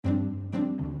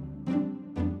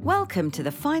Welcome to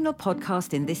the final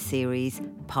podcast in this series,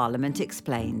 Parliament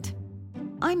Explained.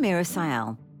 I'm Mira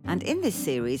Sayal, and in this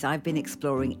series I've been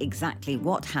exploring exactly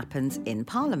what happens in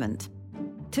Parliament.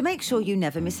 To make sure you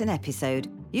never miss an episode,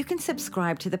 you can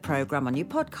subscribe to the programme on your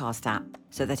podcast app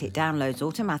so that it downloads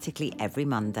automatically every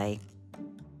Monday.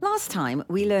 Last time,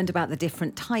 we learned about the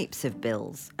different types of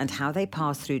bills and how they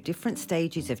pass through different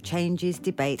stages of changes,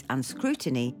 debate and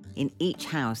scrutiny in each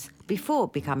house before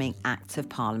becoming Acts of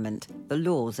Parliament, the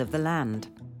laws of the land.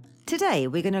 Today,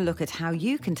 we're going to look at how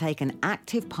you can take an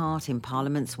active part in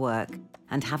Parliament's work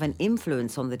and have an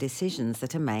influence on the decisions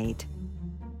that are made.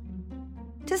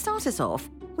 To start us off,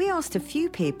 we asked a few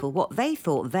people what they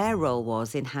thought their role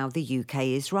was in how the UK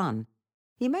is run.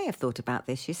 You may have thought about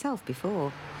this yourself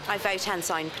before. I vote and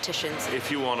sign petitions.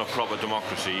 If you want a proper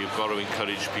democracy, you've got to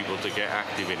encourage people to get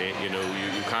active in it. You know,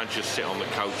 you can't just sit on the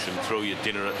couch and throw your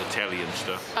dinner at the telly and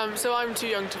stuff. So I'm too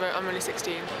young to vote. I'm only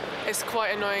 16. It's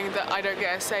quite annoying that I don't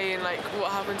get a say in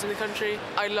what happens in the country.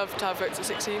 I'd love to have votes at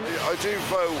 16. I do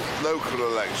vote local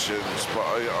elections, but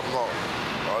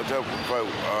I don't vote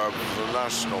for the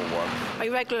national one. I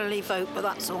regularly vote, but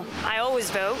that's all. I always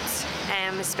vote,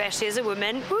 especially as a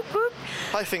woman. Whoop, whoop.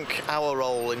 I think our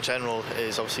role in general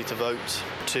is obviously to vote,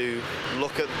 to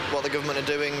look at what the government are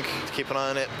doing, to keep an eye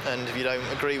on it, and if you don't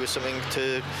agree with something,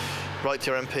 to write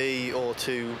to your MP or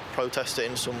to protest it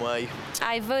in some way.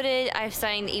 I've voted, I've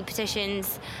signed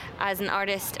e-petitions as an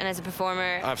artist and as a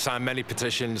performer. I've signed many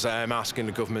petitions asking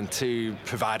the government to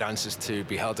provide answers, to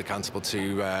be held accountable,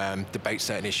 to debate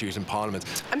certain issues in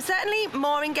Parliament. I'm certainly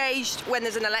more engaged when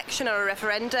there's an election or a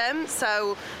referendum,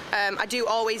 so I do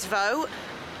always vote.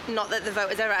 Not that the vote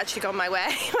has ever actually gone my way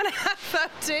when I have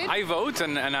voted. I vote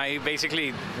and I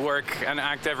basically work and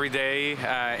act every day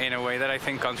in a way that I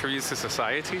think contributes to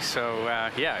society. So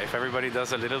if everybody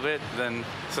does a little bit, then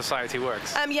society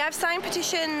works. I've signed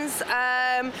petitions.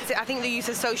 I think the use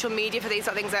of social media for these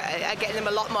sort of things are getting them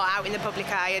a lot more out in the public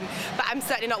eye. But I'm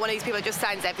certainly not one of these people who just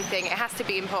signs everything. It has to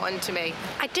be important to me.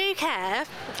 I do care,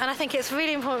 and I think it's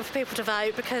really important for people to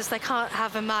vote because they can't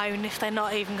have a moan if they're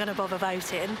not even going to bother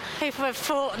voting. People have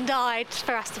fought and died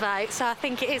for us to vote, so I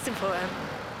think it is important.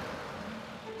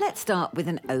 Let's start with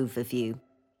an overview.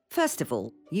 First of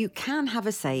all, you can have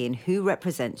a say in who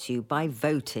represents you by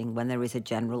voting when there is a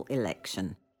general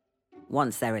election.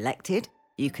 Once they're elected,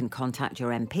 you can contact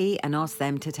your MP and ask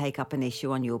them to take up an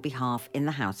issue on your behalf in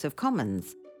the House of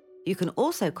Commons. You can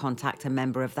also contact a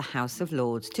member of the House of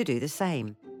Lords to do the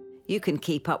same. You can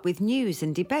keep up with news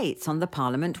and debates on the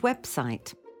Parliament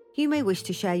website. You may wish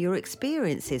to share your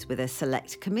experiences with a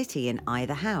select committee in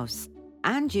either house,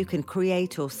 and you can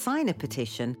create or sign a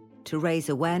petition to raise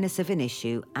awareness of an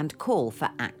issue and call for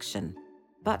action.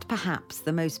 But perhaps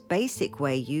the most basic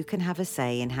way you can have a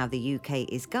say in how the UK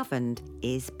is governed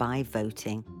is by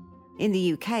voting. In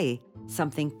the UK,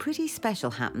 something pretty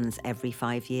special happens every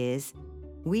 5 years.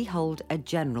 We hold a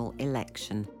general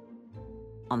election.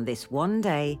 On this one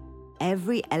day,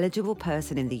 every eligible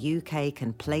person in the UK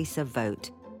can place a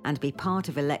vote and be part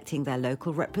of electing their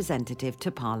local representative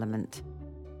to Parliament.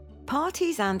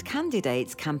 Parties and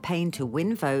candidates campaign to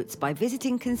win votes by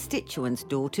visiting constituents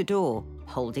door to door,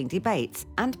 holding debates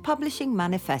and publishing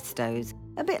manifestos,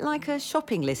 a bit like a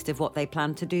shopping list of what they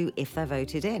plan to do if they're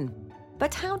voted in.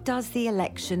 But how does the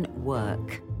election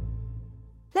work?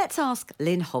 Let's ask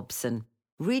Lynn Hobson,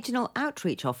 Regional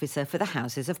Outreach Officer for the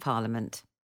Houses of Parliament.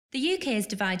 The UK is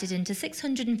divided into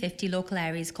 650 local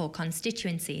areas called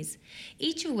constituencies,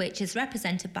 each of which is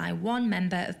represented by one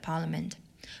Member of Parliament.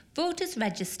 Voters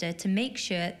register to make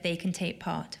sure they can take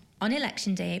part. On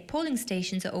election day, polling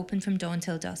stations are open from dawn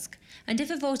till dusk, and if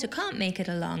a voter can't make it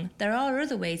along, there are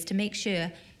other ways to make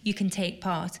sure you can take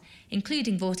part,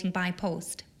 including voting by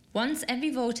post. Once every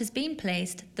vote has been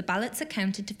placed, the ballots are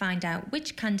counted to find out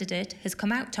which candidate has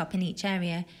come out top in each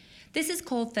area. This is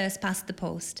called first past the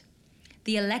post.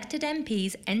 The elected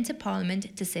MPs enter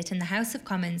Parliament to sit in the House of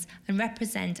Commons and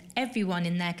represent everyone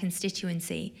in their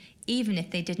constituency, even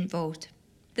if they didn't vote.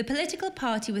 The political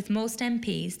party with most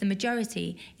MPs, the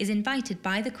majority, is invited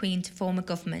by the Queen to form a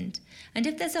government, and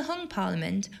if there's a hung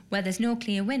Parliament where there's no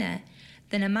clear winner,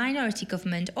 then a minority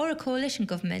government or a coalition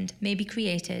government may be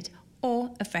created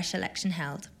or a fresh election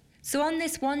held. So on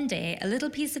this one day, a little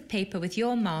piece of paper with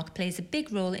your mark plays a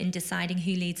big role in deciding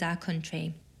who leads our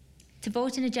country. To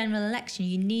vote in a general election,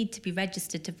 you need to be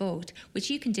registered to vote, which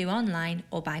you can do online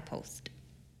or by post.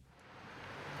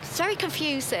 It's very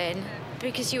confusing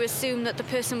because you assume that the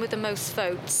person with the most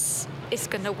votes is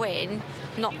going to win,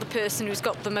 not the person who's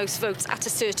got the most votes at a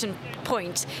certain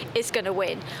point is going to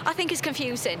win. I think it's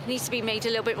confusing. It needs to be made a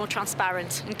little bit more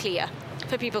transparent and clear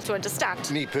for people to understand.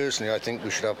 Me personally, I think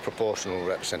we should have proportional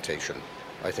representation.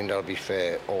 I think that'll be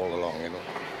fair all along, you know.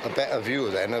 A better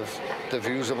view then of the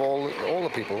views of all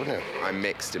the people, wouldn't it? I'm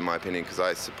mixed in my opinion because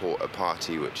I support a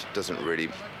party which doesn't really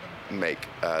make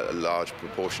a large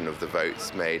proportion of the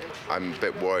votes made. I'm a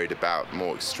bit worried about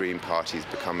more extreme parties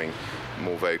becoming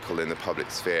more vocal in the public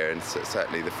sphere, and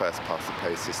certainly the first past the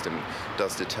post system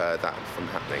does deter that from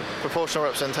happening. Proportional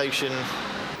representation,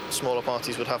 smaller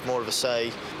parties would have more of a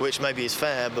say, which maybe is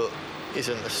fair, but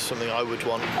isn't something I would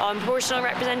want. On proportional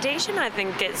representation, I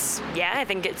think it's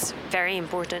very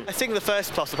important. I think the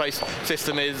first past the post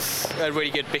system is really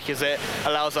good because it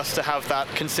allows us to have that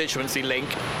constituency link.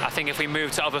 I think if we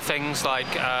move to other things like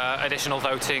additional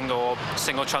voting or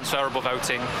single transferable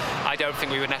voting, I don't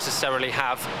think we would necessarily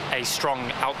have a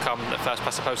strong outcome that first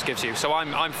past the post gives you. So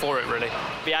I'm for it, really.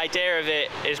 The idea of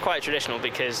it is quite traditional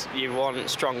because you want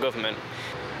strong government.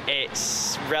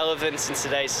 Its relevance in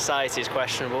today's society is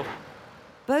questionable.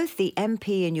 Both the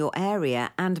MP in your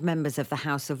area and members of the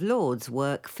House of Lords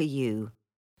work for you.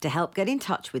 To help get in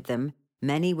touch with them,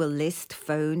 many will list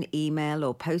phone, email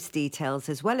or post details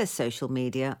as well as social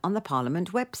media on the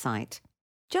Parliament website.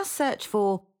 Just search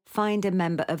for Find a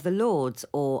Member of the Lords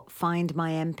or Find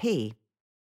My MP.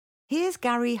 Here's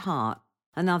Gary Hart,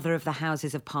 another of the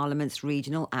Houses of Parliament's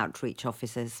regional outreach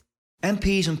officers.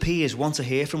 MPs and peers want to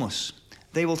hear from us.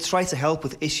 They will try to help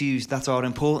with issues that are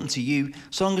important to you,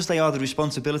 so long as they are the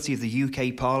responsibility of the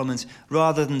UK Parliament,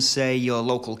 rather than, say, your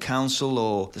local council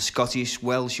or the Scottish,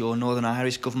 Welsh or Northern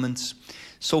Irish governments.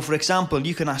 So, for example,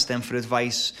 you can ask them for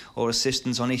advice or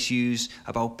assistance on issues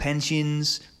about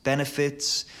pensions,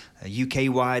 benefits,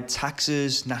 UK-wide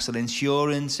taxes, national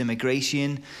insurance,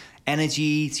 immigration,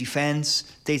 energy, defence,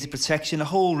 data protection, a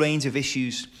whole range of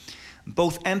issues.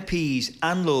 Both MPs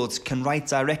and Lords can write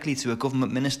directly to a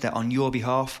government minister on your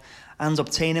behalf and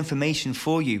obtain information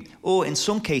for you, or in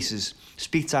some cases,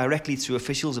 speak directly to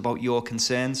officials about your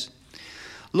concerns.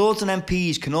 Lords and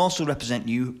MPs can also represent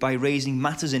you by raising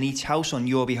matters in each house on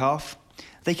your behalf.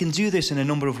 They can do this in a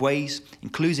number of ways,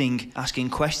 including asking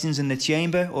questions in the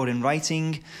chamber or in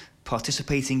writing,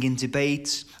 participating in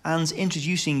debates, and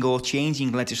introducing or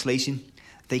changing legislation.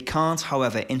 They can't,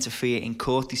 however, interfere in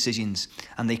court decisions,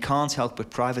 and they can't help with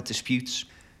private disputes.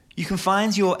 You can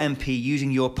find your MP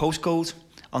using your postcode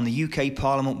on the UK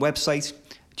Parliament website.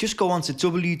 Just go on to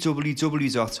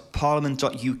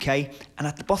www.parliament.uk, and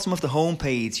at the bottom of the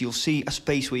homepage you'll see a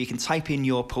space where you can type in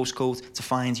your postcode to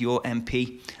find your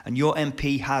MP. And your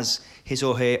MP has his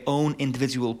or her own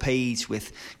individual page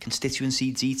with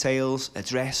constituency details,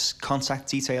 address, contact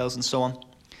details and so on.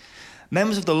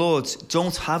 Members of the Lords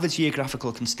don't have a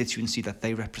geographical constituency that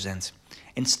they represent.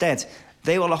 Instead,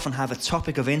 they will often have a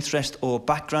topic of interest or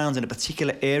background in a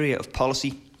particular area of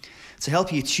policy. To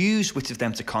help you choose which of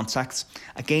them to contact,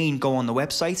 again go on the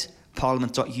website,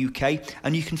 parliament.uk,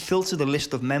 and you can filter the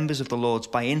list of members of the Lords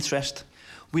by interest.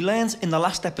 We learned in the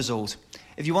last episode,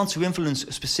 if you want to influence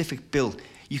a specific bill,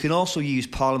 you can also use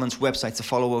Parliament's website to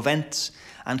follow events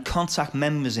and contact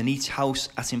members in each house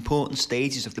at important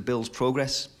stages of the bill's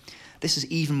progress. This is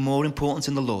even more important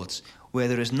in the Lords, where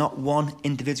there is not one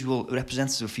individual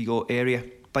representative for your area.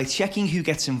 By checking who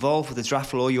gets involved with the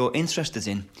draft law you're interested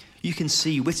in, you can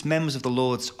see which members of the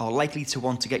Lords are likely to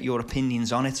want to get your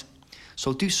opinions on it.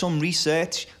 So do some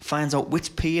research, find out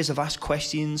which peers have asked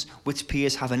questions, which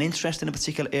peers have an interest in a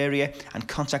particular area, and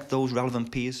contact those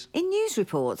relevant peers. In news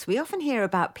reports, we often hear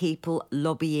about people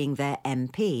lobbying their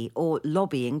MP or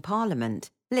lobbying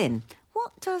Parliament. Lynn,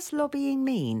 what does lobbying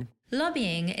mean?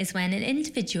 Lobbying is when an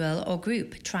individual or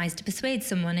group tries to persuade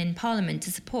someone in Parliament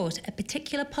to support a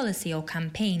particular policy or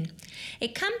campaign.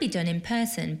 It can be done in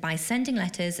person by sending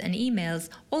letters and emails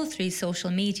or through social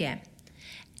media.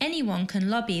 Anyone can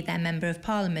lobby their Member of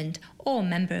Parliament or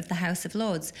member of the House of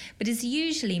Lords, but is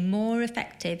usually more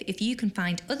effective if you can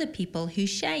find other people who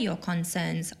share your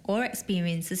concerns or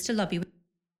experiences to lobby with.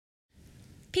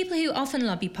 People who often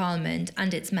lobby Parliament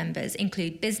and its members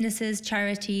include businesses,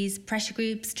 charities, pressure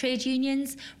groups, trade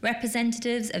unions,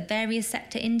 representatives of various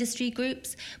sector industry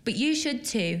groups, but you should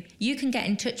too. You can get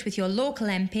in touch with your local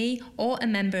MP or a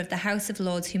member of the House of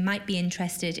Lords who might be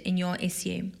interested in your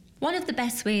issue. One of the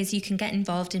best ways you can get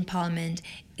involved in Parliament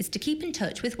is to keep in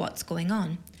touch with what's going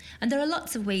on, and there are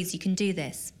lots of ways you can do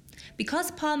this.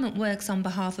 Because Parliament works on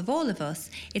behalf of all of us,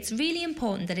 it's really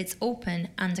important that it's open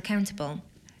and accountable.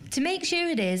 To make sure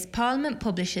it is, Parliament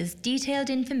publishes detailed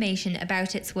information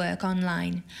about its work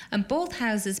online, and both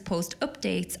houses post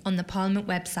updates on the Parliament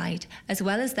website, as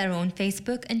well as their own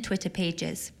Facebook and Twitter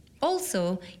pages.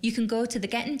 Also, you can go to the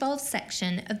Get Involved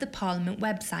section of the Parliament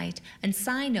website and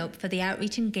sign up for the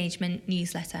Outreach Engagement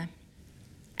newsletter.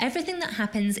 Everything that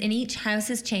happens in each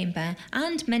House's chamber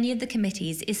and many of the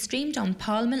committees is streamed on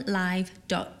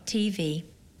parliamentlive.tv.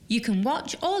 You can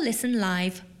watch or listen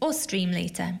live or stream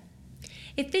later.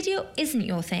 If video isn't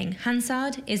your thing,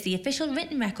 Hansard is the official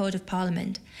written record of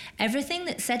Parliament. Everything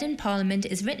that's said in Parliament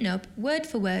is written up word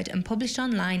for word and published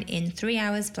online in 3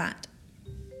 hours flat.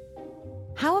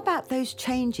 How about those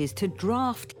changes to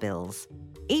draft bills?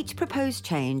 Each proposed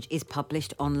change is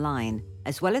published online,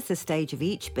 as well as the stage of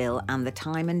each bill and the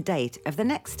time and date of the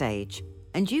next stage.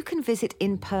 And you can visit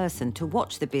in person to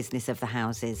watch the business of the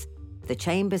Houses. The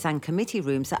chambers and committee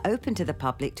rooms are open to the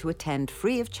public to attend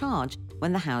free of charge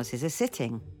when the Houses are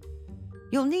sitting.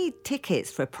 You'll need tickets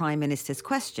for Prime Minister's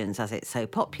Questions as it's so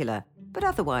popular, but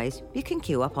otherwise you can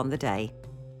queue up on the day.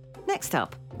 Next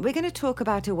up, we're going to talk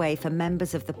about a way for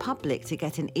members of the public to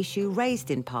get an issue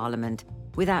raised in Parliament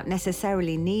without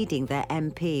necessarily needing their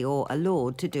MP or a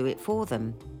Lord to do it for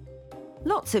them.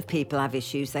 Lots of people have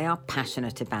issues they are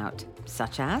passionate about,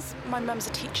 such as... My mum's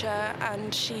a teacher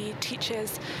and she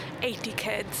teaches 80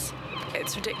 kids.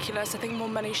 It's ridiculous. I think more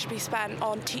money should be spent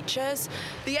on teachers.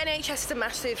 The NHS is a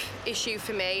massive issue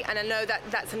for me, and I know that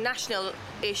that's a national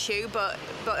issue, but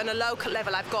on a local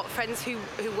level, I've got friends who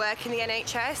work in the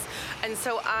NHS, and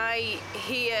so I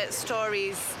hear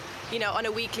stories, you know, on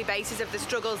a weekly basis of the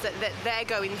struggles that they're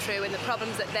going through and the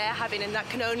problems that they're having, and that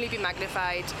can only be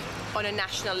magnified on a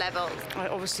national level.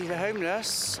 Obviously the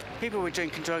homeless, people with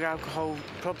drink and drug alcohol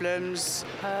problems,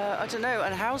 I don't know,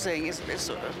 and housing is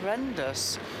sort of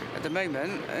horrendous at the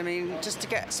moment. I mean, just to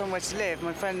get somewhere to live,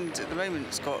 my friend at the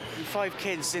moment's got 5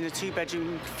 kids in a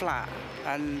 2-bedroom flat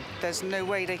and there's no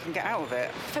way they can get out of it.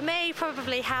 For me,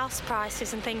 probably house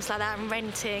prices and things like that and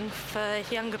renting for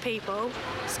younger people.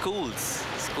 Schools.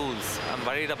 I'm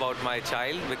worried about my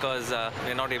child because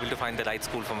we're not able to find the right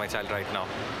school for my child right now.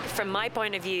 From my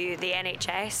point of view, the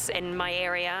NHS in my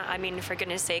area, I mean, for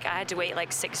goodness sake, I had to wait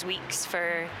like 6 weeks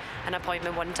for an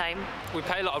appointment one time. We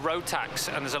pay a lot of road tax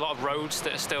and there's a lot of roads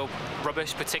that are still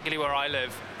rubbish, particularly where I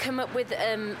live. Come up with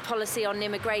policy on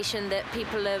immigration that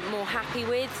people are more happy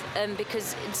with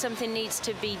because something needs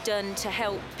to be done to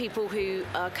help people who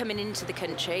are coming into the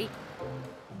country.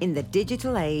 In the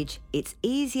digital age, it's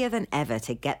easier than ever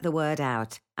to get the word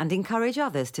out and encourage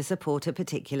others to support a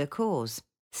particular cause.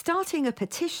 Starting a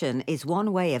petition is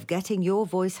one way of getting your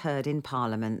voice heard in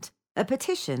Parliament. A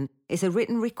petition is a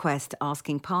written request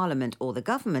asking Parliament or the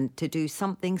government to do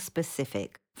something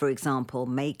specific, for example,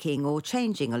 making or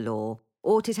changing a law,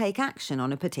 or to take action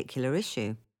on a particular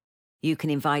issue. You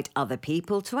can invite other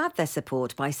people to add their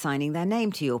support by signing their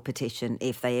name to your petition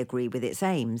if they agree with its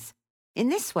aims. In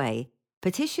this way,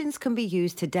 petitions can be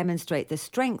used to demonstrate the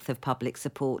strength of public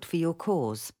support for your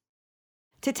cause.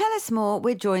 To tell us more,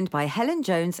 we're joined by Helen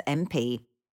Jones MP,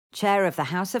 Chair of the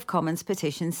House of Commons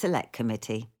Petitions Select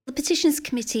Committee. The Petitions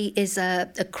Committee is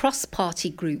a cross-party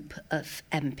group of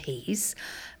MPs.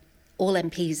 All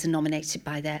MPs are nominated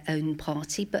by their own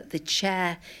party, but the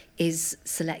chair is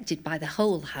selected by the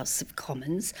whole House of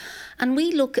Commons. And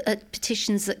we look at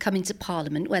petitions that come into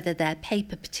Parliament, whether they're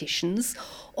paper petitions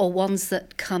or ones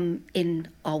that come in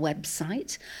our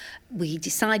website. We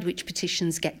decide which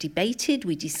petitions get debated.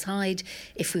 We decide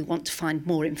if we want to find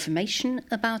more information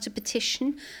about a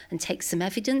petition and take some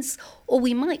evidence, or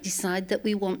we might decide that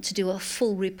we want to do a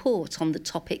full report on the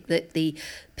topic that the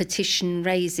petition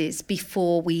raises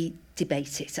before we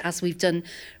debate it, as we've done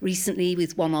recently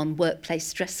with one on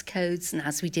workplace dress codes and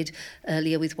as we did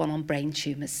earlier with one on brain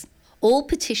tumours. All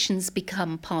petitions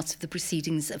become part of the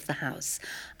proceedings of the House,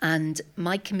 and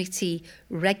my committee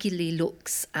regularly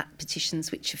looks at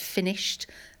petitions which have finished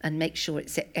and make sure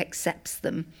it accepts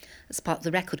them as part of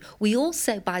the record. We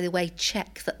also, by the way,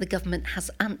 check that the government has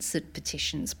answered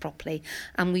petitions properly,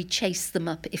 and we chase them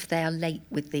up if they are late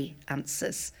with the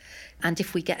answers. And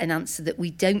if we get an answer that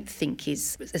we don't think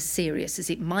is as serious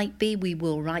as it might be, we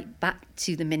will write back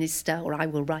to the Minister, or I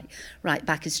will write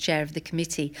back as chair of the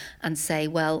committee and say,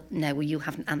 well, no, you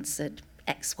haven't answered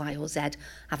X, Y or Z,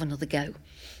 have another go.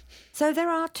 So there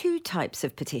are 2 types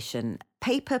of petition,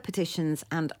 paper petitions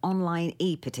and online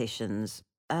e-petitions.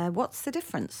 What's the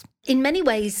difference? In many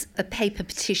ways, a paper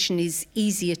petition is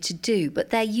easier to do, but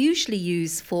they're usually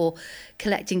used for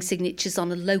collecting signatures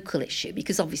on a local issue,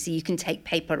 because obviously you can take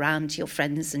paper around to your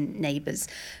friends and neighbours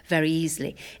very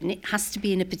easily. And it has to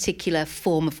be in a particular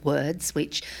form of words,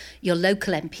 which your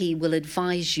local MP will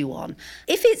advise you on.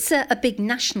 If it's a big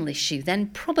national issue, then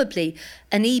probably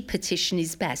an e-petition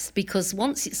is best, because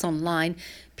once it's online,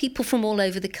 people from all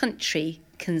over the country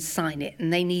can sign it,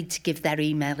 and they need to give their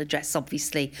email address,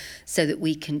 obviously, so that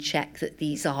we can check that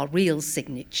these are real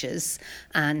signatures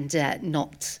and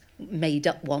not made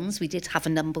up ones. We did have a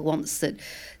number once that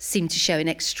seemed to show an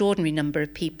extraordinary number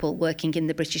of people working in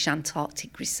the British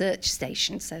Antarctic Research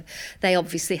Station, so they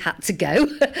obviously had to go.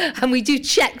 And we do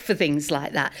check for things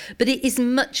like that. But it is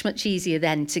much, much easier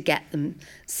then to get them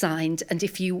signed. And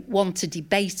if you want to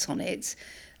debate on it,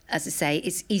 as I say,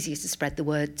 it's easier to spread the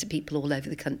word to people all over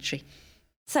the country.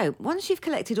 So, once you've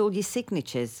collected all your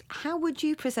signatures, how would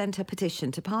you present a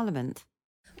petition to Parliament?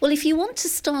 Well, if you want to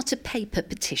start a paper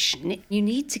petition, you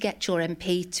need to get your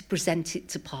MP to present it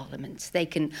to Parliament. They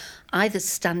can either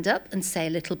stand up and say a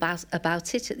little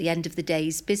about it at the end of the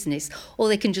day's business, or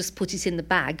they can just put it in the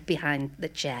bag behind the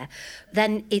chair.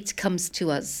 Then it comes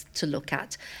to us to look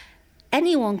at.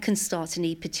 Anyone can start an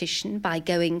e-petition by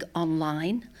going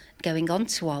online, going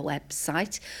onto our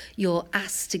website. You're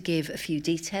asked to give a few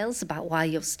details about why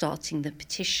you're starting the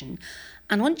petition.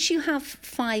 And once you have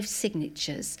 5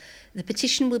 signatures, the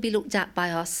petition will be looked at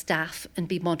by our staff and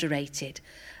be moderated.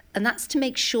 And that's to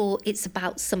make sure it's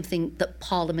about something that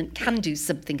Parliament can do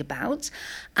something about,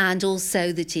 and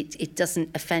also that it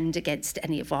doesn't offend against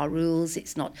any of our rules,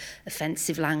 it's not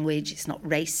offensive language, it's not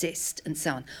racist, and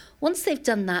so on. Once they've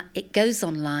done that, it goes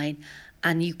online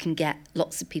and you can get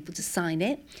lots of people to sign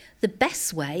it. The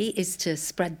best way is to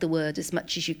spread the word as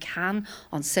much as you can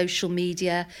on social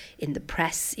media, in the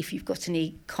press, if you've got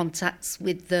any contacts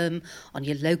with them, on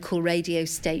your local radio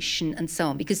station, and so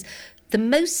on, because the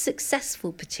most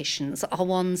successful petitions are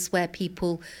ones where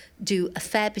people do a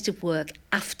fair bit of work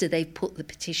after they've put the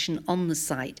petition on the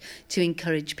site to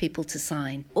encourage people to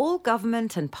sign. All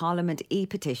government and Parliament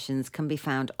e-petitions can be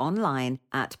found online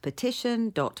at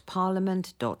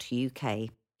petition.parliament.uk.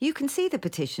 You can see the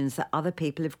petitions that other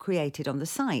people have created on the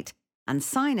site and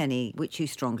sign any which you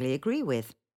strongly agree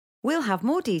with. We'll have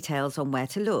more details on where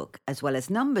to look, as well as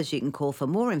numbers you can call for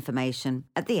more information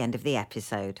at the end of the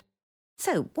episode.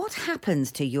 So, what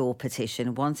happens to your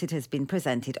petition once it has been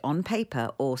presented on paper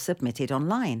or submitted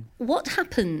online? What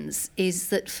happens is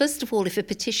that, first of all, if a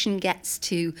petition gets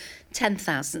to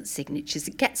 10,000 signatures,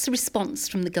 it gets a response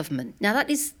from the government. Now,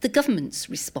 that is the government's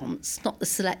response, not the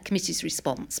Select Committee's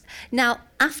response. Now,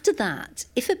 after that,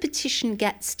 if a petition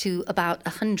gets to about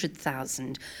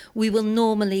 100,000, we will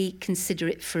normally consider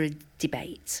it for a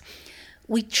debate.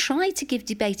 We try to give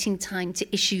debating time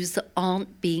to issues that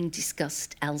aren't being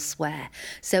discussed elsewhere.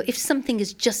 So if something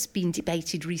has just been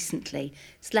debated recently,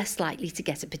 it's less likely to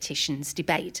get a petitions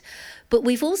debate. But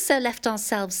we've also left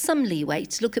ourselves some leeway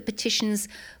to look at petitions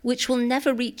which will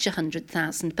never reach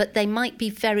 100,000, but they might be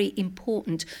very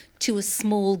important to a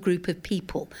small group of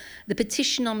people. The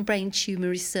petition on brain tumour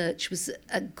research was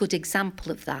a good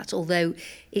example of that, although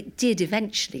it did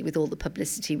eventually, with all the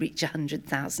publicity, reach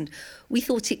 100,000. We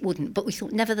thought it wouldn't, but we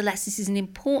thought nevertheless this is an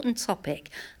important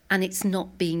topic and it's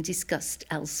not being discussed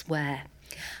elsewhere.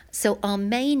 So our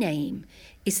main aim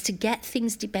is to get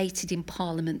things debated in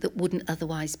Parliament that wouldn't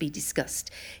otherwise be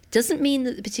discussed. It doesn't mean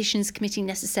that the Petitions Committee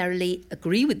necessarily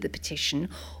agree with the petition,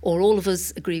 or all of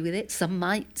us agree with it. Some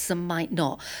might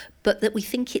not, but that we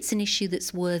think it's an issue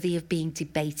that's worthy of being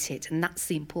debated, and that's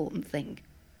the important thing.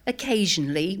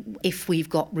 Occasionally, if we've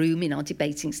got room in our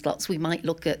debating slots, we might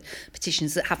look at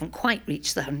petitions that haven't quite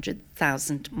reached the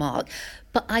 100,000 mark.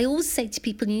 But I always say to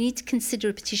people, you need to consider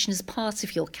a petition as part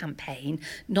of your campaign,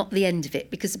 not the end of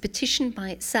it, because a petition by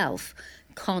itself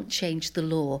can't change the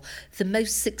law. The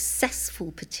most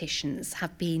successful petitions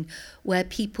have been where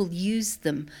people used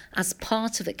them as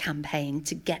part of a campaign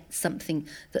to get something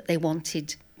that they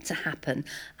wanted to happen,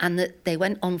 and that they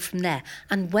went on from there.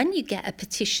 And when you get a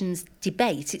petitions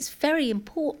debate, it's very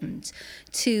important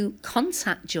to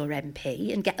contact your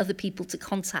MP and get other people to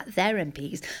contact their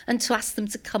MPs and to ask them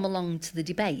to come along to the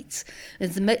debate.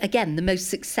 Again, the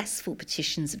most successful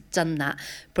petitions have done that.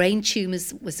 Brain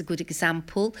tumours was a good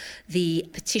example. The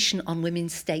petition on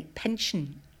women's state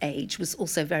pension age was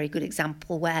also a very good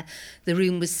example, where the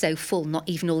room was so full not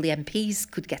even all the MPs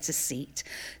could get a seat.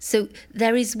 So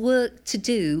there is work to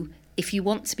do if you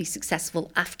want to be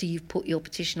successful after you've put your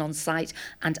petition on site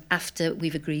and after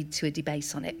we've agreed to a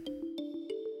debate on it.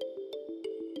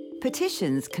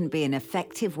 Petitions can be an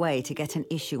effective way to get an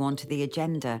issue onto the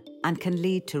agenda and can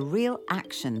lead to real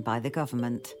action by the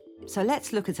government. So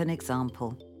let's look at an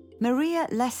example. Maria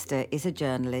Lester is a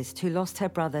journalist who lost her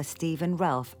brother Stephen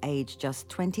Ralph, aged just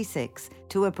 26,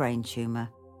 to a brain tumour.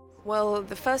 Well,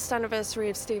 the first anniversary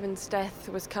of Stephen's death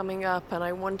was coming up and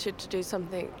I wanted to do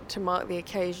something to mark the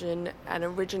occasion, and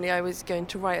originally I was going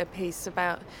to write a piece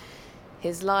about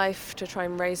his life to try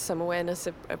and raise some awareness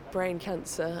of brain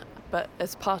cancer. but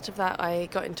as part of that I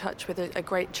got in touch with a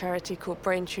great charity called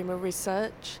Brain Tumour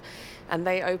Research, and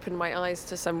they opened my eyes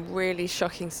to some really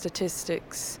shocking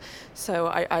statistics. So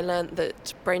I learned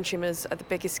that brain tumours are the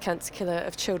biggest cancer killer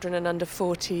of children and under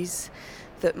 40s,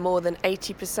 that more than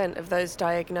 80% of those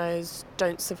diagnosed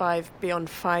don't survive beyond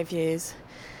 5 years,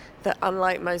 that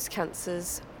unlike most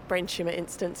cancers, brain tumour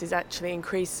incidence is actually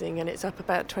increasing, and it's up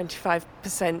about 25%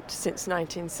 since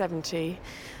 1970.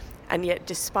 And yet,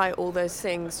 despite all those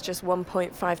things, just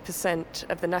 1.5%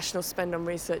 of the national spend on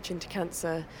research into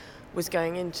cancer was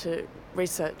going into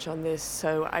research on this.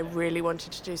 So I really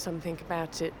wanted to do something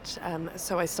about it,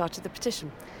 so I started the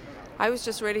petition. I was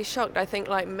just really shocked. I think,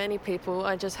 like many people,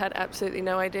 I just had absolutely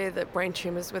no idea that brain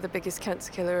tumours were the biggest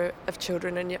cancer killer of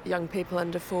children and young people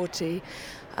under 40.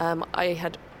 I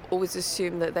had always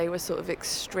assumed that they were sort of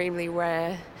extremely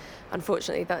rare.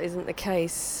 Unfortunately, that isn't the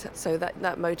case, so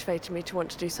that motivated me to want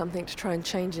to do something to try and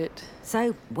change it.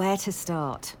 So, where to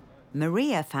start?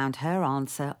 Maria found her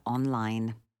answer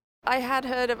online. I had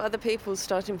heard of other people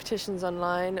starting petitions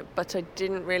online, but I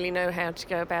didn't really know how to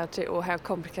go about it or how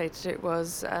complicated it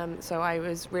was, so I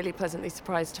was really pleasantly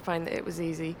surprised to find that it was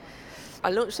easy. I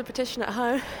launched the petition at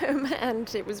home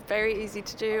and it was very easy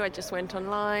to do. I just went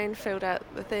online, filled out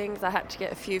the things. I had to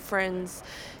get a few friends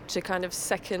to kind of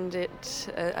second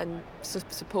it and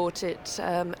support it,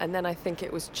 and then I think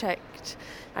it was checked,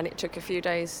 and it took a few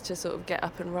days to sort of get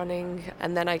up and running.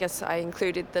 And then I guess I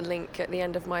included the link at the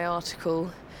end of my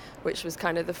article, which was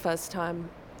kind of the first time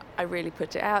I really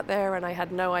put it out there, and I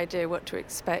had no idea what to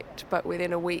expect, but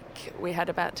within a week we had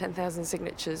about 10,000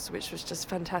 signatures, which was just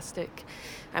fantastic,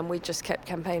 and we just kept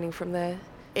campaigning from there.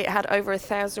 It had over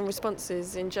 1,000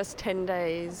 responses in just 10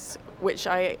 days, which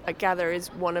I gather is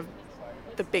one of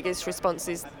the biggest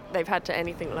responses they've had to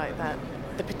anything like that.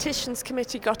 The petitions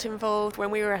committee got involved when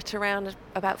we were at around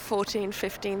about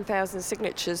 15,000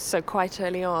 signatures, so quite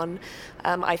early on.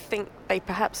 I think they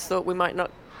perhaps thought we might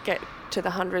not get to the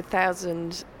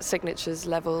 100,000 signatures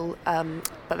level,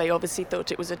 but they obviously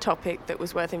thought it was a topic that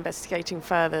was worth investigating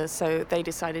further, so they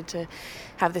decided to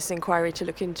have this inquiry to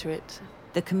look into it.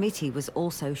 The committee was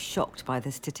also shocked by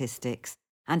the statistics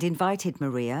and invited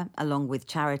Maria, along with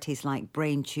charities like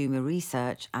Brain Tumour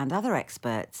Research and other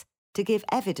experts, to give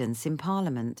evidence in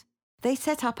Parliament. They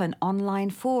set up an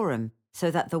online forum so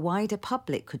that the wider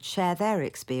public could share their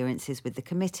experiences with the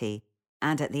committee,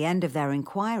 and at the end of their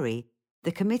inquiry,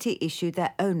 the committee issued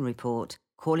their own report,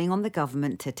 calling on the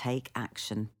government to take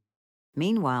action.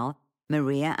 Meanwhile,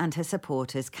 Maria and her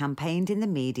supporters campaigned in the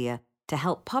media to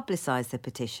help publicise the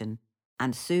petition,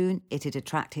 and soon it had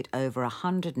attracted over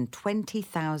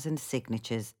 120,000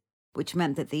 signatures, which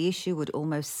meant that the issue would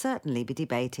almost certainly be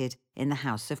debated in the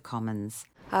House of Commons.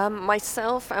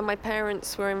 Myself and my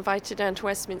parents were invited down to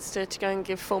Westminster to go and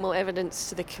give formal evidence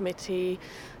to the committee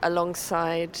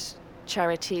alongside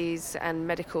charities and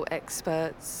medical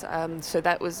experts, so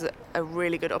that was a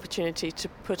really good opportunity to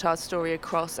put our story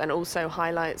across and also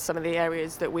highlight some of the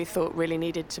areas that we thought really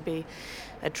needed to be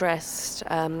addressed.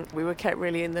 We were kept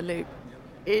really in the loop.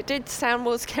 It did sound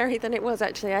more scary than it was,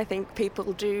 actually. I think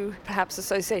people do perhaps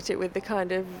associate it with the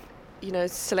kind of,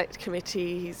 select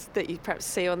committees that you perhaps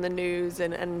see on the news,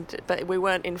 but we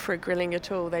weren't in for a grilling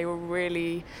at all. They were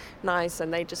really nice,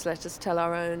 and they just let us tell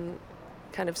our own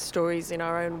kind of stories in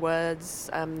our own words.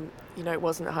 It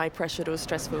wasn't high-pressured or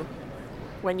stressful.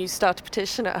 When you start a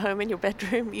petition at home in your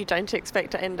bedroom, you don't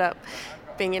expect to end up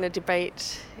being in a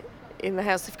debate in the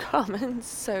House of Commons,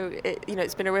 so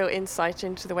it's been a real insight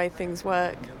into the way things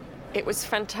work. It was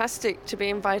fantastic to be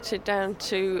invited down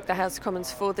to the House of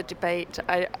Commons for the debate.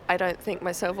 I don't think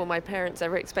myself or my parents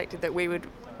ever expected that we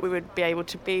would be able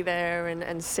to be there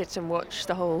and sit and watch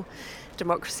the whole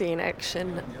democracy in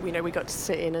action. We got to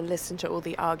sit in and listen to all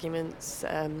the arguments,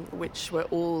 which were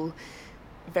all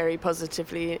very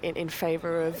positively in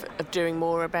favour of doing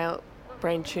more about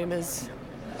brain tumours.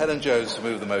 Helen Jones to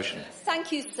move the motion.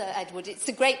 Thank you, Sir Edward. It's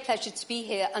a great pleasure to be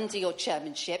here under your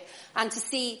chairmanship and to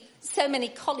see so many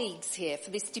colleagues here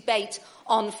for this debate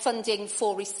on funding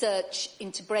for research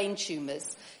into brain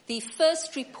tumours, the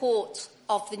first report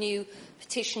of the new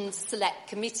Petitions Select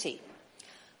Committee.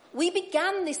 We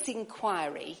began this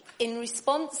inquiry in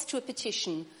response to a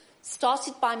petition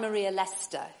started by Maria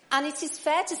Lester, and it is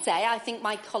fair to say, I think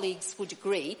my colleagues would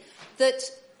agree, that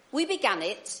we began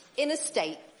it in a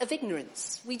state of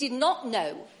ignorance. We did not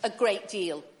know a great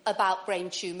deal about brain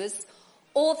tumours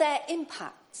or their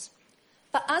impact.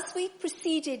 But as we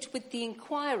proceeded with the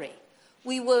inquiry,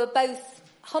 we were both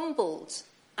humbled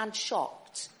and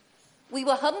shocked. We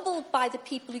were humbled by the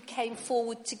people who came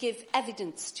forward to give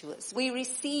evidence to us. We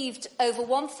received over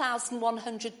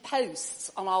 1,100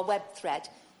 posts on our web thread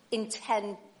in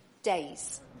 10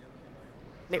 days.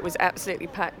 It was absolutely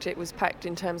packed. It was packed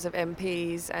in terms of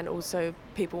MPs and also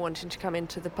people wanting to come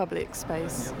into the public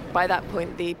space. By that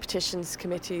point, the Petitions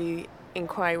Committee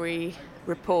inquiry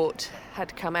report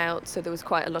had come out, so there was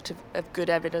quite a lot of good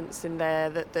evidence in there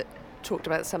that talked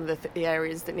about some of the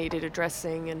areas that needed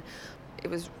addressing, and it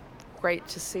was great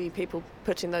to see people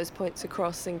putting those points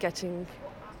across and getting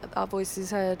our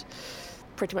voices heard.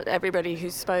 Pretty much everybody who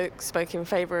spoke in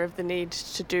favour of the need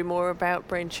to do more about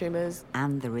brain tumours.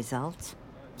 And the result?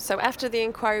 So after the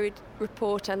inquiry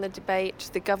report and the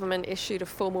debate, the government issued a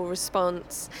formal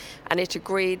response, and it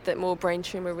agreed that more brain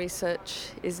tumour research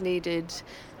is needed,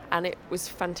 and it was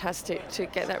fantastic to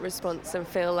get that response and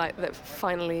feel like that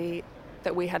finally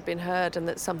that we had been heard and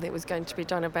that something was going to be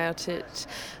done about it.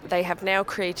 They have now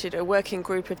created a working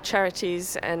group of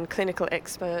charities and clinical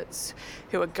experts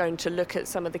who are going to look at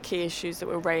some of the key issues that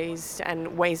were raised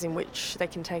and ways in which they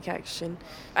can take action.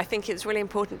 I think it's really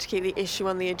important to keep the issue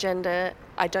on the agenda.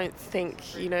 I don't think,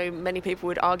 many people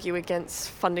would argue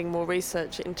against funding more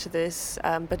research into this,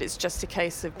 but it's just a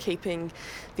case of keeping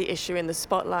the issue in the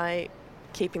spotlight,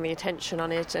 keeping the attention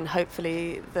on it, and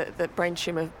hopefully the brain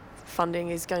tumour funding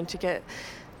is going to get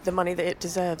the money that it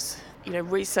deserves.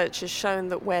 Research has shown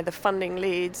that where the funding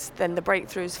leads, then the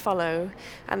breakthroughs follow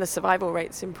and the survival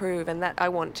rates improve, and that I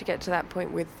want to get to that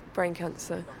point with brain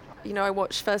cancer. I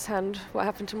watched firsthand what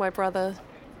happened to my brother,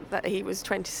 that he was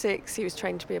 26, he was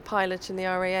trained to be a pilot in the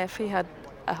RAF, he had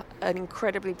an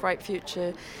incredibly bright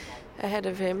future ahead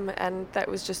of him, and that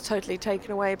was just totally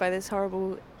taken away by this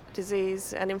horrible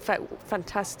disease. And in fact,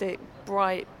 fantastic,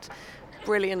 bright,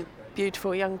 brilliant,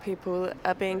 beautiful young people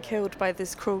are being killed by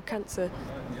this cruel cancer.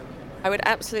 I would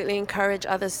absolutely encourage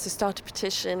others to start a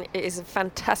petition. It is a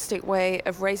fantastic way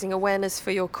of raising awareness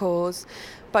for your cause,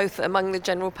 both among the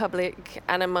general public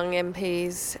and among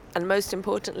MPs, and most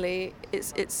importantly,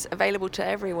 it's available to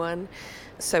everyone.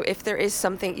 So if there is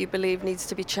something you believe needs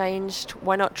to be changed,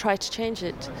 why not try to change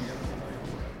it?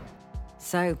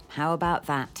 So, how about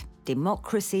that?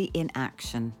 Democracy in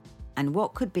action. And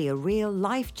what could be a real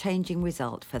life-changing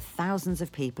result for thousands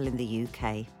of people in the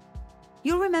UK.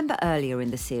 You'll remember earlier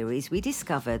in the series we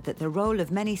discovered that the role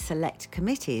of many select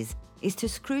committees is to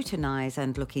scrutinise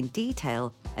and look in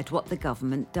detail at what the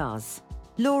government does.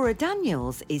 Laura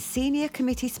Daniels is Senior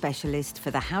Committee Specialist for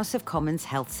the House of Commons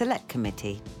Health Select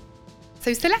Committee.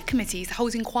 So select committees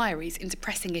hold inquiries into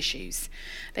pressing issues.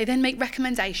 They then make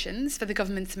recommendations for the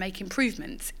government to make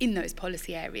improvements in those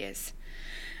policy areas.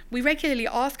 We regularly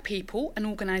ask people and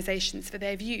organisations for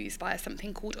their views via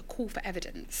something called a call for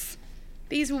evidence.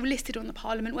 These are all listed on the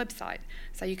Parliament website,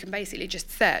 so you can basically just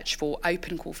search for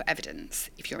open call for evidence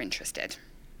if you're interested.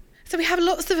 So we have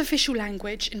lots of official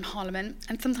language in Parliament,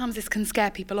 and sometimes this can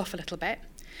scare people off a little bit.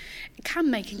 It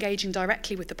can make engaging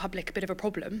directly with the public a bit of a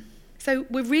problem. So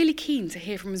we're really keen to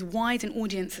hear from as wide an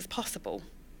audience as possible.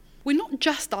 We're not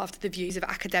just after the views of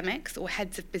academics or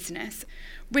heads of business.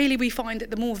 Really, we find that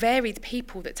the more varied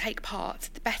people that take part,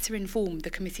 the better informed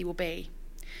the committee will be.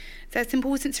 So it's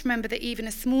important to remember that even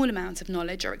a small amount of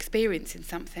knowledge or experience in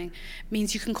something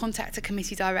means you can contact a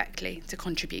committee directly to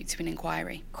contribute to an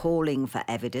inquiry. Calling for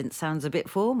evidence sounds a bit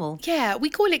formal. Yeah, we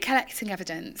call it collecting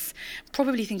evidence.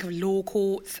 Probably think of law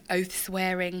courts, oath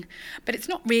swearing, but it's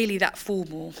not really that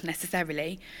formal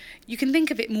necessarily. You can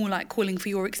think of it more like calling for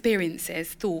your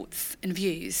experiences, thoughts and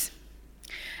views.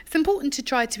 It's important to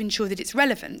try to ensure that it's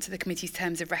relevant to the committee's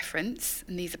terms of reference,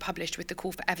 and these are published with the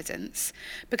call for evidence,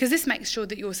 because this makes sure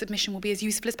that your submission will be as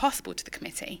useful as possible to the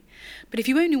committee. But if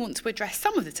you only want to address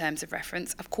some of the terms of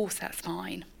reference, of course that's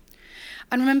fine.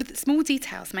 And remember that small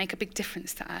details make a big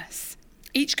difference to us.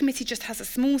 Each committee just has a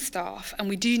small staff, and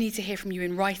we do need to hear from you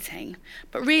in writing,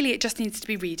 but really it just needs to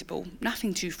be readable,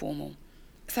 nothing too formal.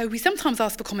 So we sometimes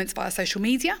ask for comments via social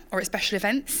media or at special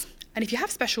events. And if you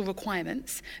have special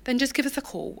requirements, then just give us a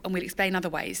call and we'll explain other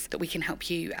ways that we can help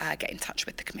you get in touch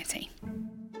with the committee.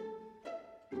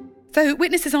 So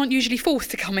witnesses aren't usually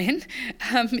forced to come in.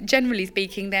 Generally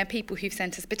speaking, they're people who've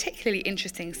sent us particularly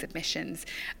interesting submissions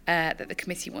that the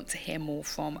committee want to hear more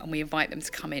from, and we invite them to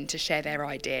come in to share their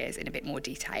ideas in a bit more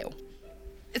detail.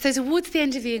 So towards the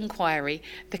end of the inquiry,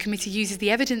 the committee uses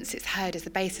the evidence it's heard as the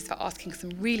basis for asking some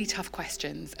really tough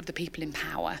questions of the people in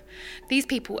power. These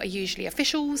people are usually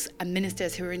officials and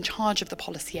ministers who are in charge of the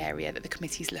policy area that the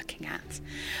committee is looking at.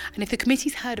 And if the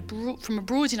committee's heard from a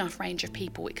broad enough range of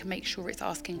people, it can make sure it's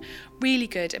asking really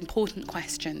good, important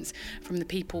questions from the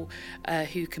people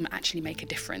who can actually make a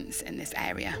difference in this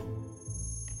area.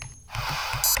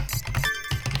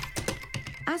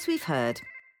 As we've heard,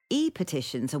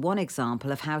 e-petitions are one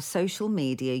example of how social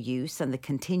media use and the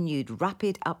continued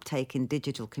rapid uptake in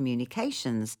digital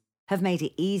communications have made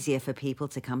it easier for people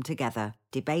to come together,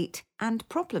 debate and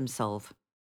problem solve.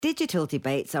 Digital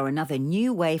debates are another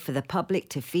new way for the public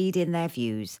to feed in their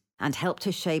views and help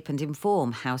to shape and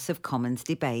inform House of Commons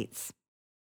debates.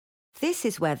 This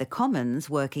is where the Commons,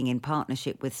 working in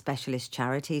partnership with specialist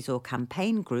charities or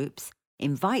campaign groups,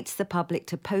 invites the public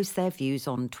to post their views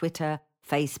on Twitter,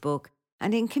 Facebook,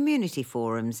 and in community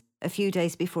forums a few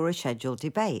days before a scheduled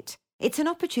debate. It's an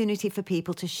opportunity for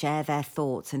people to share their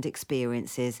thoughts and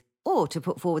experiences or to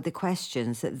put forward the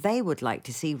questions that they would like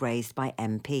to see raised by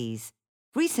MPs.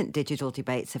 Recent digital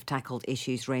debates have tackled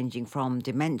issues ranging from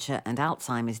dementia and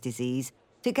Alzheimer's disease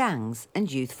to gangs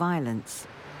and youth violence.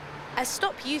 A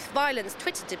Stop Youth Violence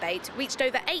Twitter debate reached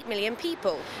over 8 million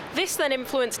people. This then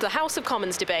influenced the House of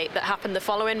Commons debate that happened the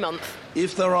following month.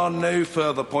 If there are no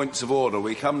further points of order,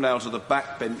 we come now to the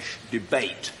backbench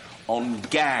debate on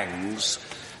gangs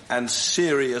and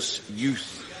serious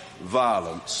youth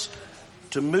violence.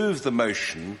 To move the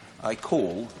motion, I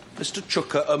call Mr.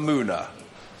 Chuka Umunna.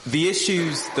 The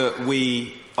issues that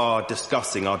we are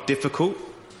discussing are difficult.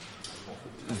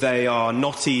 They are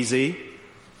not easy.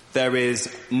 There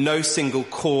is no single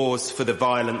cause for the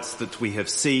violence that we have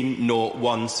seen, nor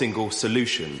one single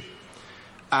solution.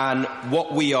 And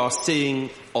what we are seeing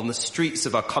on the streets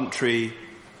of our country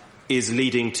is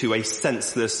leading to a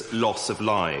senseless loss of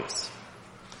lives.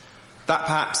 That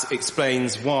perhaps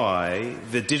explains why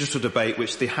the digital debate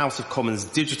which the House of Commons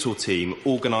digital team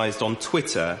organised on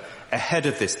Twitter ahead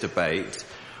of this debate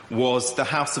was the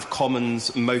House of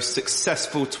Commons' most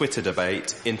successful Twitter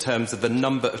debate in terms of the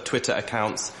number of Twitter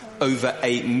accounts over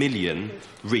 8 million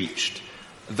reached.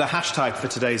 The hashtag for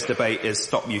today's debate is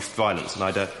Stop Youth Violence, and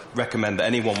I'd recommend that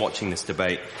anyone watching this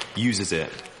debate uses it.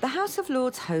 The House of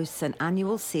Lords hosts an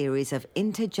annual series of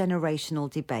intergenerational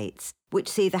debates, which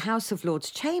see the House of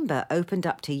Lords chamber opened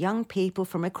up to young people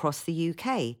from across the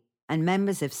UK and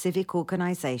members of civic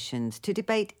organisations to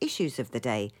debate issues of the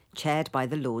day, chaired by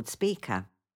the Lord Speaker.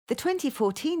 The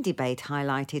 2014 debate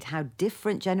highlighted how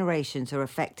different generations are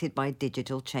affected by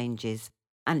digital changes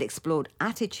and explored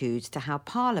attitudes to how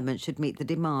Parliament should meet the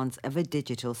demands of a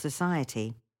digital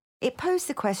society. It posed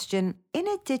the question, in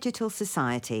a digital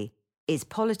society, is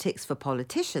politics for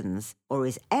politicians or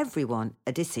is everyone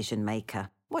a decision maker?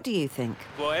 What do you think?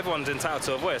 Well, everyone's entitled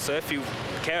to a voice, so if you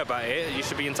care about it, you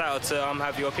should be entitled to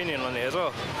have your opinion on it as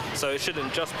well. So it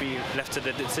shouldn't just be left to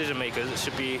the decision makers, it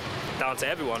should be down to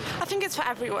everyone. I think it's for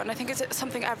everyone. I think it's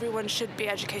something everyone should be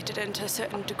educated in to a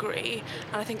certain degree,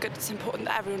 and I think it's important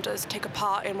that everyone does take a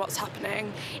part in what's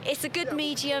happening. It's a good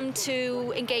medium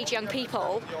to engage young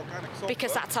people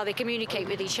because that's how they communicate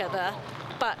with each other,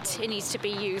 but it needs to be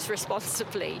used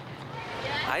responsibly.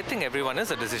 I think everyone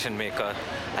is a decision maker.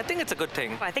 I think it's a good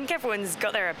thing. I think everyone's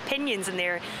got their opinions and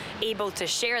they're able to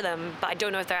share them, but I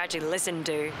don't know if they're actually listened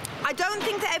to. I don't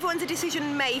think that everyone's a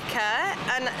decision maker,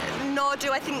 and nor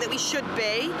do I think that we should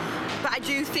be, but I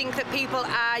do think that people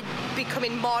are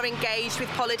becoming more engaged with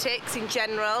politics in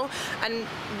general and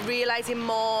realising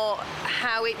more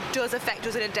how it does affect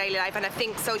us in a daily life, and I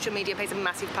think social media plays a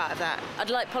massive part of that. I'd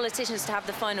like politicians to have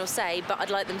the final say, but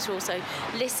I'd like them to also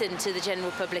listen to the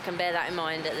general public and bear that in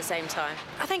mind at the same time.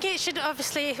 I think it should,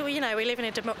 obviously, we live in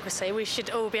a democracy, we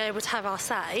should all be able to have our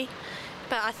say.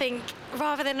 But I think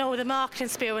rather than all the marketing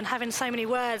spiel and having so many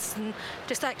words and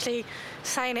just actually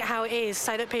saying it how it is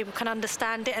so that people can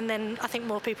understand it, and then I think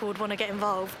more people would want to get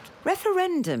involved.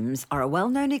 Referendums are a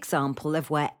well-known example of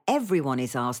where everyone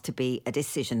is asked to be a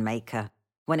decision maker,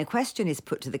 when a question is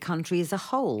put to the country as a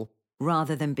whole,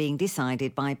 rather than being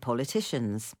decided by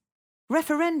politicians.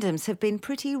 Referendums have been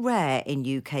pretty rare in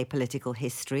UK political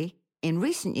history. In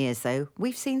recent years, though,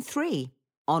 we've seen 3.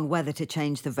 On whether to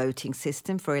change the voting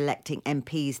system for electing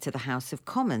MPs to the House of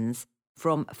Commons,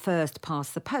 from first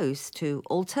past the post to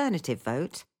alternative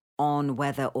vote, on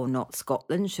whether or not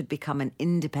Scotland should become an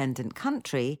independent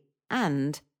country,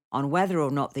 and on whether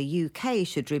or not the UK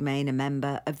should remain a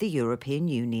member of the European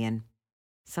Union.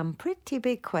 Some pretty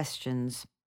big questions.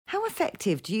 How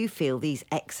effective do you feel these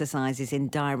exercises in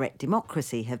direct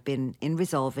democracy have been in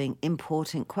resolving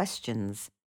important questions?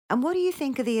 And what do you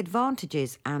think are the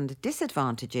advantages and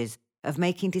disadvantages of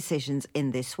making decisions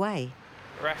in this way?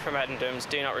 Referendums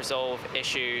do not resolve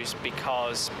issues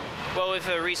because, well, with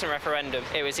a recent referendum,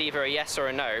 it was either a yes or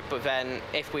a no, but then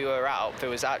if we were out, there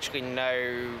was actually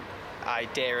no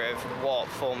idea of what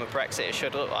form of Brexit it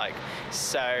should look like.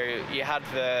 So you had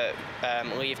the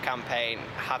Leave campaign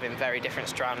having very different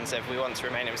strands of we want to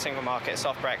remain in a single market,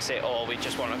 soft Brexit, or we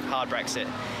just want a hard Brexit.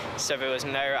 so there was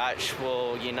no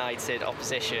actual united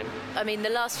opposition. I mean, the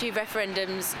last few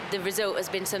referendums, the result has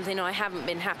been something I haven't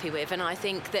been happy with, and I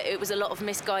think that it was a lot of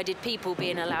misguided people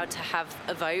being allowed to have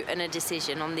a vote and a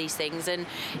decision on these things, and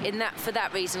for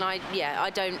that reason,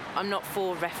 I'm not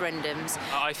for referendums.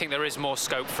 I think there is more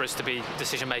scope for us to be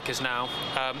decision makers now,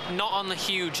 not on the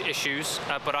huge issues,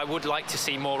 but I would like to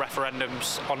see more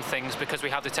referendums on things because we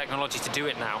have the technology to do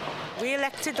it now. We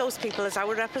elected those people as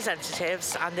our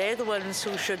representatives, and they're the ones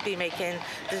who should be making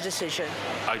the decision.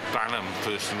 I ban them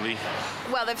personally.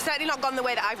 Well, they've certainly not gone the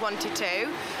way that I've wanted to,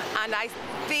 and I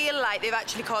feel like they've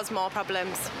actually caused more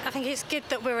problems. I think it's good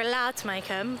that we're allowed to make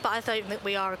them, but I don't think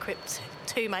we are equipped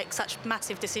to make such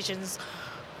massive decisions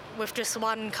with just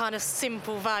one kind of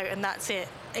simple vote, and that's it.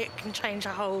 It can change a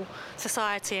whole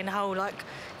society and a whole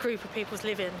group of people's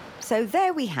living. So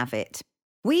there we have it.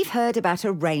 We've heard about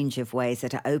a range of ways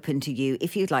that are open to you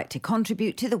if you'd like to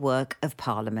contribute to the work of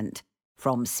Parliament,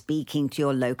 from speaking to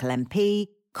your local MP,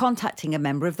 contacting a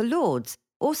member of the Lords,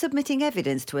 or submitting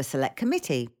evidence to a select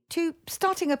committee, to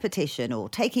starting a petition or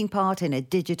taking part in a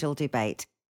digital debate,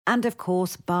 and of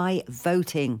course by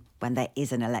voting when there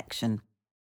is an election.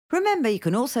 Remember, you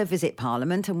can also visit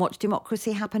Parliament and watch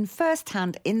democracy happen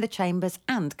firsthand in the chambers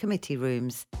and committee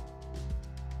rooms.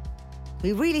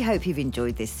 We really hope you've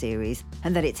enjoyed this series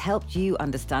and that it's helped you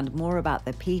understand more about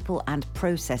the people and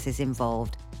processes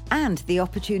involved and the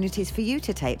opportunities for you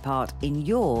to take part in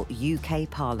your UK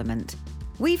Parliament.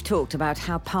 We've talked about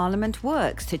how Parliament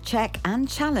works to check and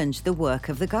challenge the work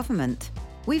of the government.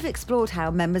 We've explored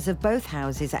how members of both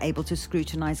houses are able to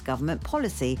scrutinise government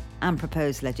policy and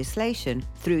propose legislation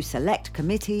through select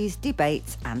committees,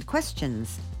 debates and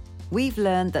questions. We've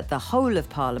learned that the whole of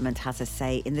Parliament has a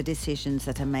say in the decisions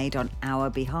that are made on our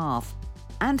behalf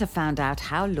and have found out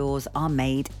how laws are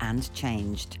made and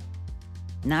changed.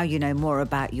 Now you know more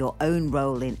about your own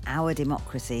role in our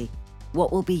democracy.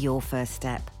 What will be your first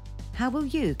step? How will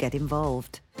you get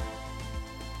involved?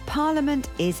 Parliament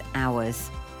is ours.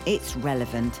 It's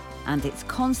relevant and it's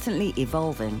constantly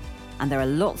evolving, and there are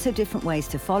lots of different ways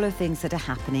to follow things that are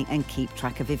happening and keep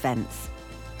track of events.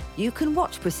 You can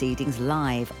watch proceedings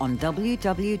live on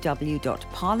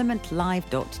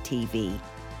www.parliamentlive.tv.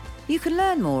 You can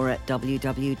learn more at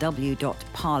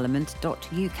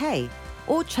www.parliament.uk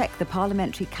or check the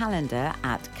parliamentary calendar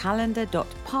at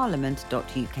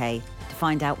calendar.parliament.uk to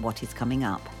find out what is coming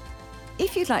up.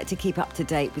 If you'd like to keep up to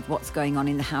date with what's going on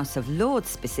in the House of Lords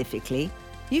specifically,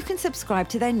 you can subscribe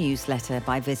to their newsletter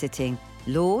by visiting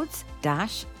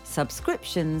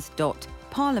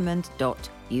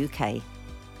lords-subscriptions.parliament.uk.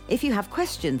 If you have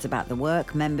questions about the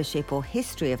work, membership or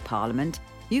history of Parliament,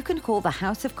 you can call the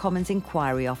House of Commons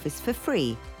Inquiry Office for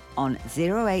free on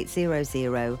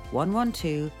 0800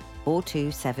 112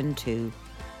 4272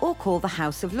 or call the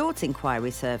House of Lords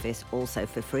Inquiry Service, also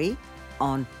for free,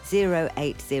 on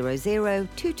 0800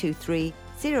 223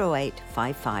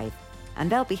 0855, and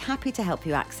they'll be happy to help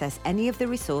you access any of the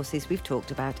resources we've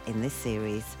talked about in this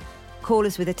series.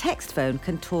 Callers with a text phone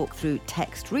can talk through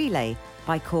Text Relay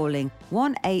by calling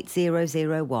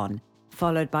 18001,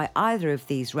 followed by either of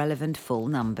these relevant full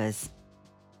numbers.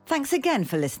 Thanks again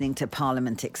for listening to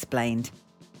Parliament Explained.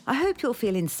 I hope you'll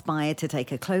feel inspired to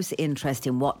take a closer interest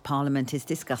in what Parliament is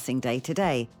discussing day to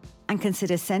day and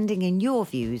consider sending in your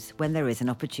views when there is an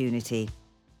opportunity.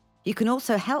 You can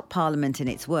also help Parliament in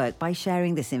its work by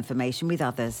sharing this information with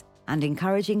others and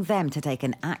encouraging them to take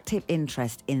an active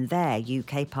interest in their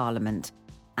UK Parliament.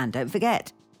 And don't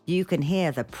forget, you can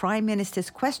hear the Prime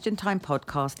Minister's Question Time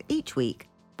podcast each week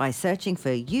by searching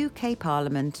for UK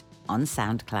Parliament on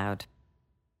SoundCloud.